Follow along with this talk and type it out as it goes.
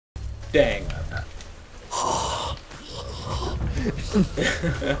Dang.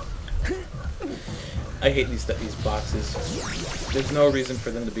 I hate these boxes. There's no reason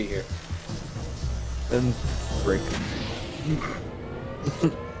for them to be here. Then break them.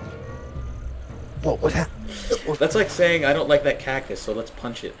 What happened? That's like saying I don't like that cactus, so let's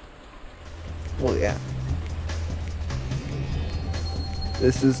punch it. Well, yeah.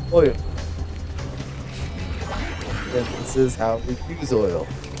 This is oil. And this is how we use oil.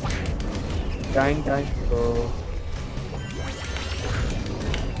 Dang, dang, go.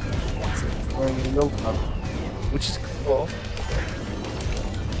 Which is cool.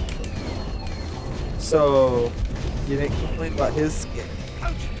 So, you didn't complain about his skin.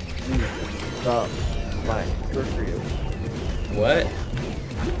 About my Mercury. What?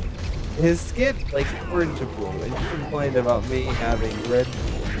 His skin, like, orange and blue, and you complained about me having red.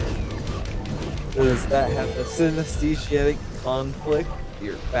 Does that have a synesthetic conflict with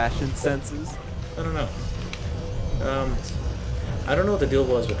your fashion senses? I don't know. I don't know what the deal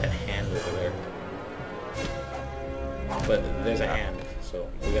was with that hand over there. But there's a hand, so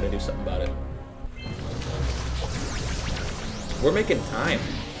we gotta do something about it. We're making time.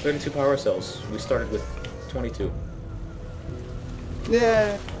 32 power cells. We started with 22.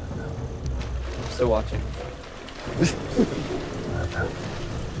 Yeah. I'm still watching.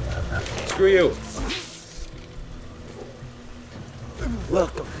 Screw you.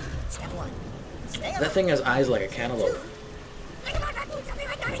 Welcome. That thing has eyes like a cantaloupe.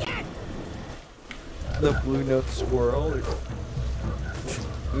 The blue note squirrel.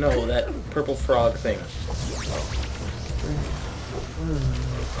 No, that purple frog thing.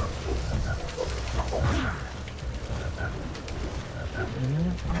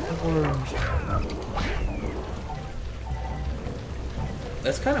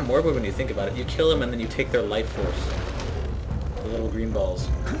 That's kind of morbid when you think about it. You kill them and then you take their life force. The little green balls.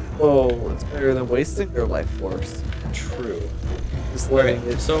 Oh, it's better than wasting their life force. True. Just letting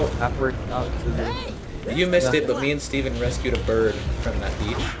Alright, it so evaporate out to the... you missed it, but me and Steven rescued a bird from that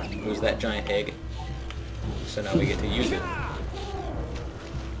beach. It was that giant egg. So now we get to use it.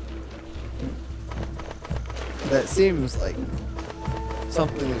 That seems like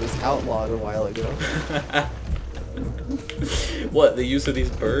something that was outlawed a while ago. What, the use of these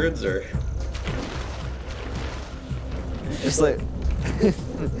birds, or? Just like,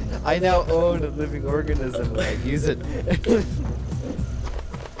 I now own a living organism and I use it.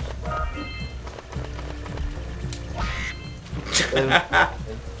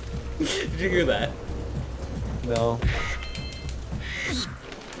 Did you hear that? No.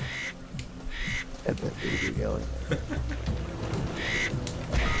 And that baby yelling.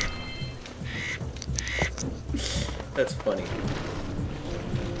 That's funny.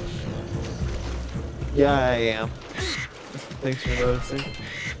 Yeah, I am. Thanks for noticing.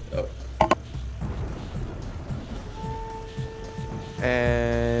 Oh.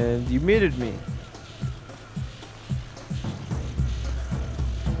 And you muted me.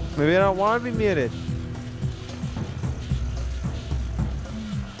 Maybe I don't want to be muted.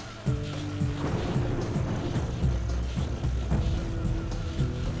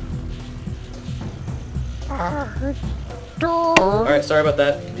 Alright, sorry about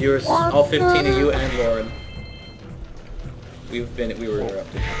that, viewers. All 15 of you and Lauren. We were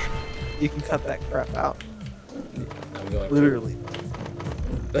interrupted. You can cut that crap out. I'm going. Literally.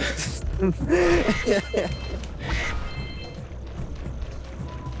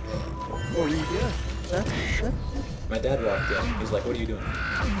 What were you doing? Huh? My dad walked in. He's like, "What are you doing?"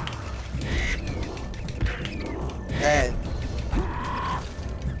 And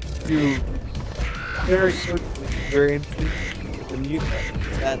you very quickly, very instantly, the mute button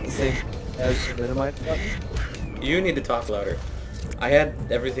is that the same as the minimize button? You need to talk louder. I had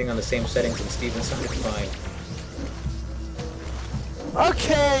everything on the same settings and Steven sounded fine.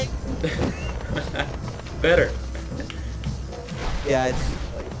 Okay! Better. Yeah, it's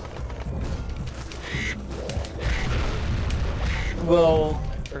like... Well,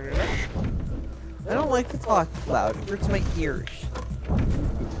 turn it up. I don't like to talk loud. It hurts my ears.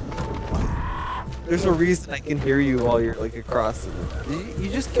 There's a reason I can hear you while you're like across the room. You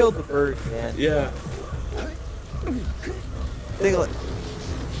just killed the bird, man. Yeah. Take a look.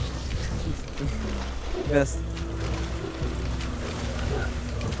 Yes.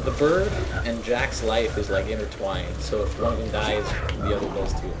 The bird and Jack's life is like intertwined, so if one of them dies, the other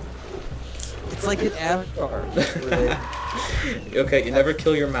does too. It's like an avatar. Okay, you never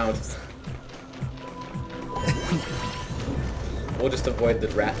kill your mount. We'll just avoid the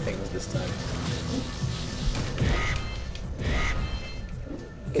rat things this time.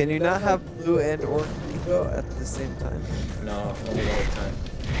 Can you not have blue and orange ego at the same time? No, only one at a time.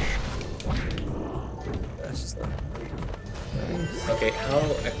 Okay, how...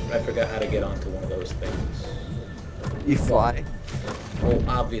 I forgot how to get onto one of those things. You fly. Well,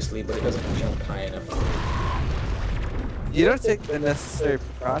 obviously, but it doesn't jump high enough. You don't take the necessary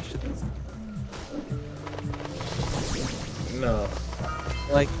precautions. No.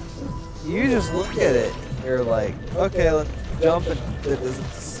 Like, you just look at it, you're like, okay, let's jump, and it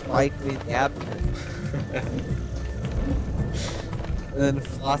doesn't spike me in the abdomen. And then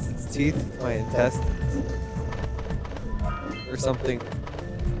floss its teeth with my intestines. Or something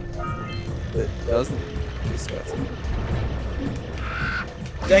that doesn't disgust me.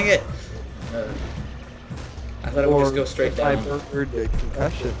 Dang it! I thought it would just go straight I down. murdered a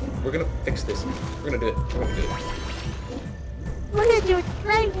concussion. We're gonna fix this. We're gonna do it. We're gonna do it. We're gonna do it the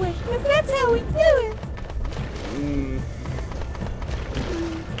right way, but that's how we do it.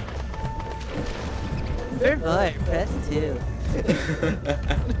 They're not impressed too.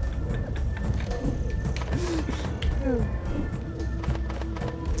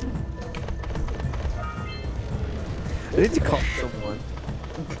 I need to call someone.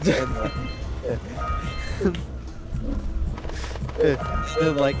 And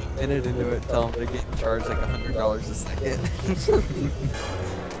then, like, a minute into it, tell them they're getting charged like $100 a second.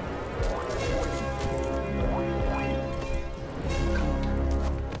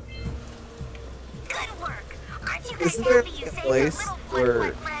 Good work. Aren't you guys Isn't there happy you a saved place our little where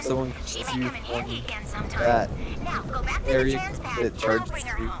fun friend? someone She calls may you come in handy from again sometime. that Now go back to the area chance pad that and I'll charges bring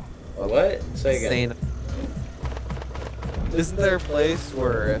her you? home. What? Say again. Insane. Isn't there a place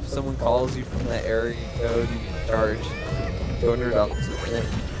where if someone calls you from that area code, you get charged $200 a minute?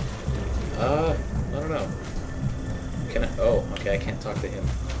 I don't know. Can I? Oh, okay. I can't talk to him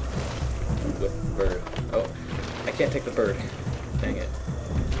with bird. Oh, I can't take the bird. Dang it.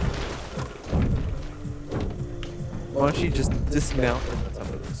 Why don't you just dismount on top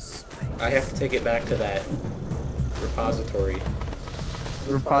of this I have to take it back to that repository.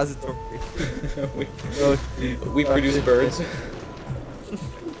 repository? we, Oh, we produce birds.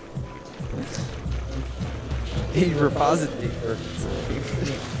 He repository birds.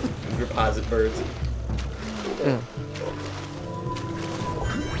 Reposit birds. Yeah.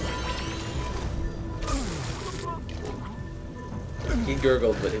 He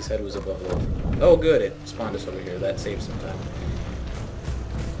gurgled, but his head was above the... Oh, good. It spawned us over here. That saved some time.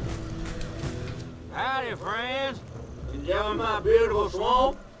 Howdy, friends. Enjoying my beautiful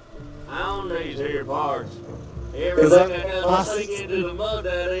swamp? I own these here parts. Everything that doesn't sink into the mud,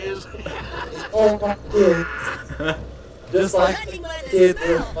 that is. Oh my kids. Just like Judging by the kids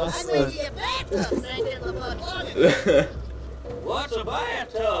smell, with my I'd son. lay you a bathtub sank in the mud plugging. What's a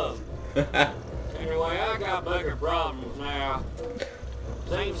bathtub? Anyway, I got bigger problems now.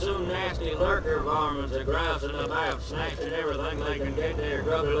 Seen some nasty lurker varmints that grousing about, snatching everything they can get their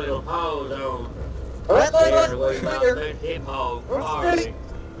grubby little paws on. Scared away about that hip hog party.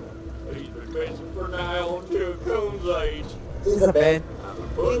 He's been missing for now until it comes age. He's a band. I've been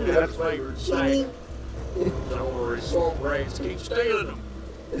putting in his favorite snack. The ornery swamp rats keep stealing them.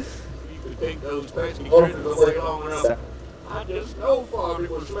 You could think those pesky critters away long enough. I just know Foggy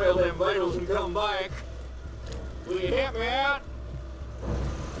would smell them veils and come back. Will you help me out?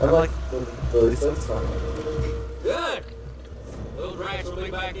 I like Billy Simpson. Good. Those rats will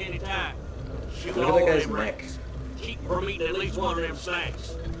be back any time. Shoot Look at all that guy's them neck. rats. Keep them from eating at least one of them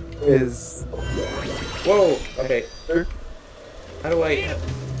snacks. Is Whoa! Okay. How do I...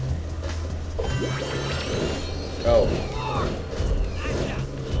 Oh.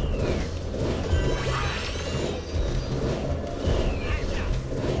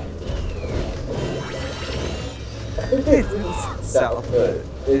 it's south, but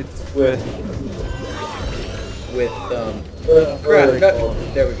it's with Crap. No,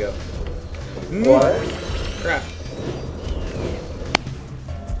 there we go. what? Crap.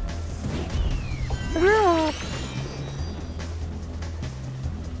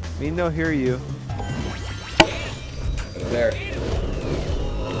 Me no hear you. There.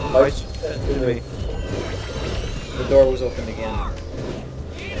 Why should you send it to me? The door was opened again.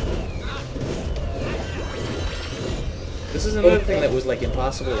 This is another thing that was like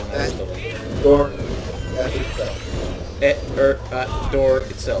impossible when I was little. Door. That's itself. Door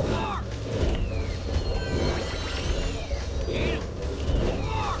itself.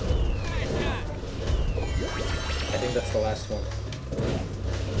 I think that's the last one.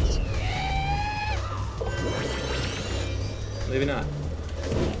 Maybe not.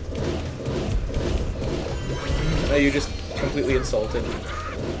 No, you're just completely insulted.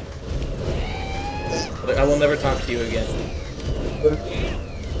 I will never talk to you again.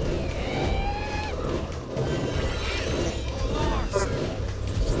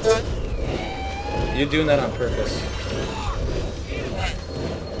 You're doing that on purpose.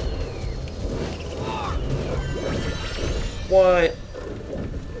 What?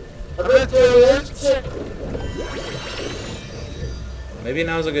 Maybe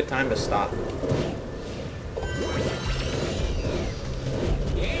now's a good time to stop.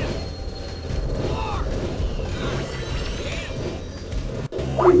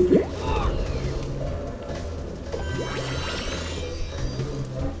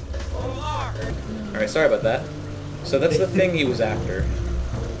 Alright, sorry about that. So that's the thing he was after.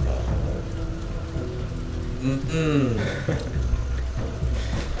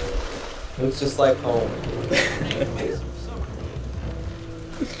 Looks just like home.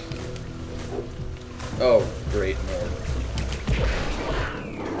 Oh, great, more.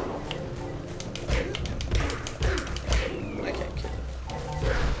 I can't kill it.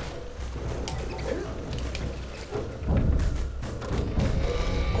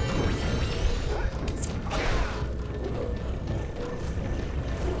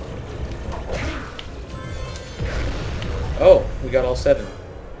 Oh, we got all 7.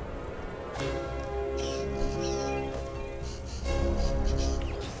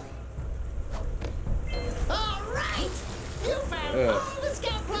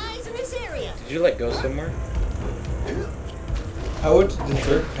 Did you like go somewhere? I went to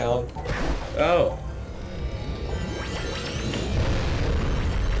Dessert Town. Oh.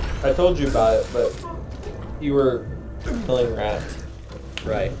 I told you about it, but you were killing rats.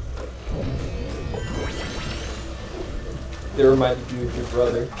 Right. They reminded you of your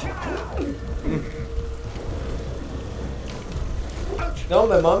brother. No,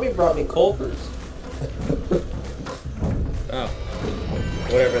 my mommy brought me Culvers. Oh.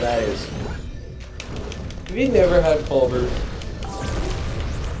 Whatever that is. Have you never had Culvers?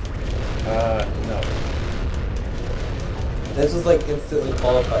 No. This is like instantly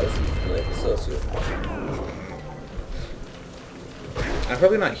qualifies you for like a sociopath. I'm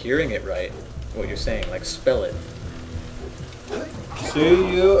probably not hearing it right, what you're saying. Like, spell it.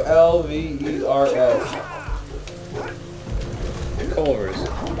 Culvers. Culvers.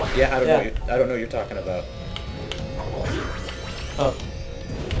 Yeah, I don't know. I don't know what you're talking about. Huh.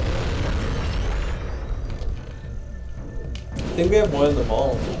 I think we have one in the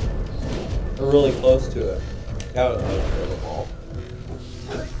mall. We're really close to it. I don't know if we're in the mall.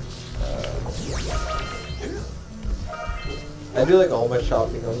 I do like all my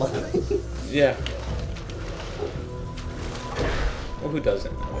shopping online. Yeah. Well, who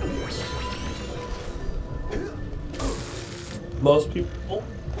doesn't nowadays? Most people.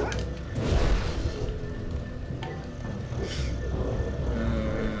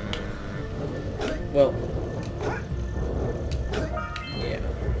 Well, yeah.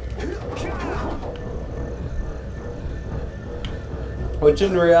 Which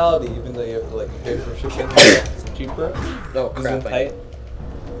in reality, even though you have to like pay for shipping, it's cheaper. Oh crap! Tight.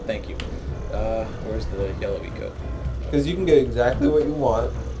 Thank you. Where's the yellow eco? Because you can get exactly what you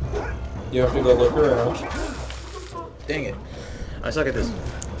want. You have to go look around. Dang it! I suck at this.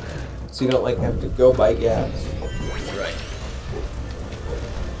 So you don't like have to go buy gas. Right.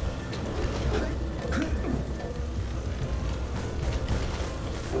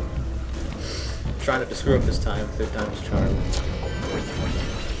 Trying not to screw up this time. 3rd time's charm.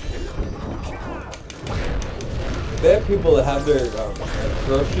 They have people that have their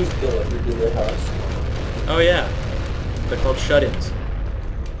groceries delivered to their house. Oh yeah. They're called shut-ins.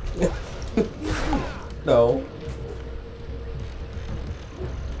 No.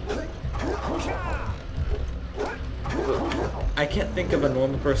 I can't think of a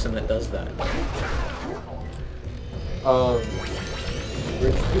normal person that does that.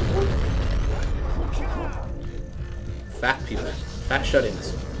 Rich people? Fat people. Fat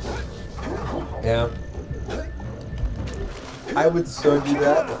shut-ins. Yeah. I would so do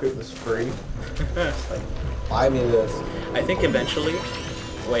that if it was free. Like, buy me this. I think eventually...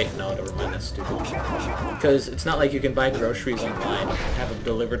 Wait, no, never mind, that's stupid. Because it's not like you can buy groceries online and have them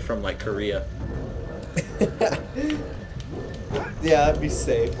delivered from, like, Korea. Yeah, that'd be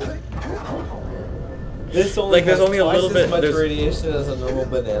safe. This only Like, there's has only a twice little bit... as much there's- radiation as a normal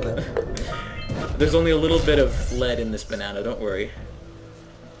banana. There's only a little bit of lead in this banana, don't worry.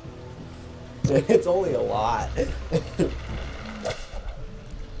 It's only a lot.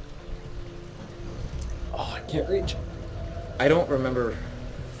 Oh, I can't reach. I don't remember...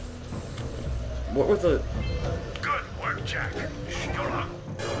 What were the... Good work, Jak. You're up.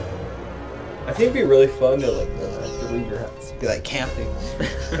 I think it'd be really fun to like to leave your house, be like camping,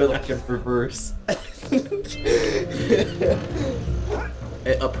 but like in reverse.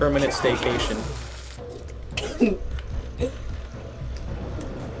 A permanent staycation.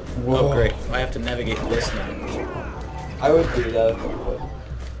 Whoa. Oh great, I have to navigate this now. I would do that if I would.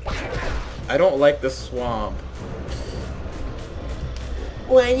 I don't like the swamp.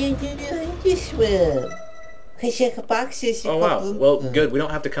 Why don't you like this one? Cause your box is Oh wow. Well, good. We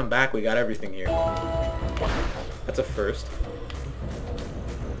don't have to come back. We got everything here. That's a first.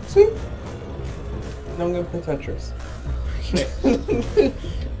 See? Now I'm gonna play Tetris.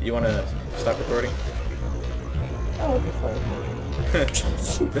 You want to stop recording? That would be fine.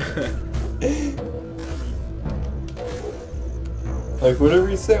 Like, whatever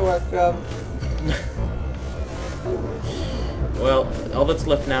you say, whack up. Well, all that's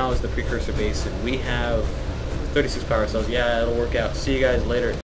left now is the Precursor Basin. We have 36 power cells. Yeah, it'll work out. See you guys later.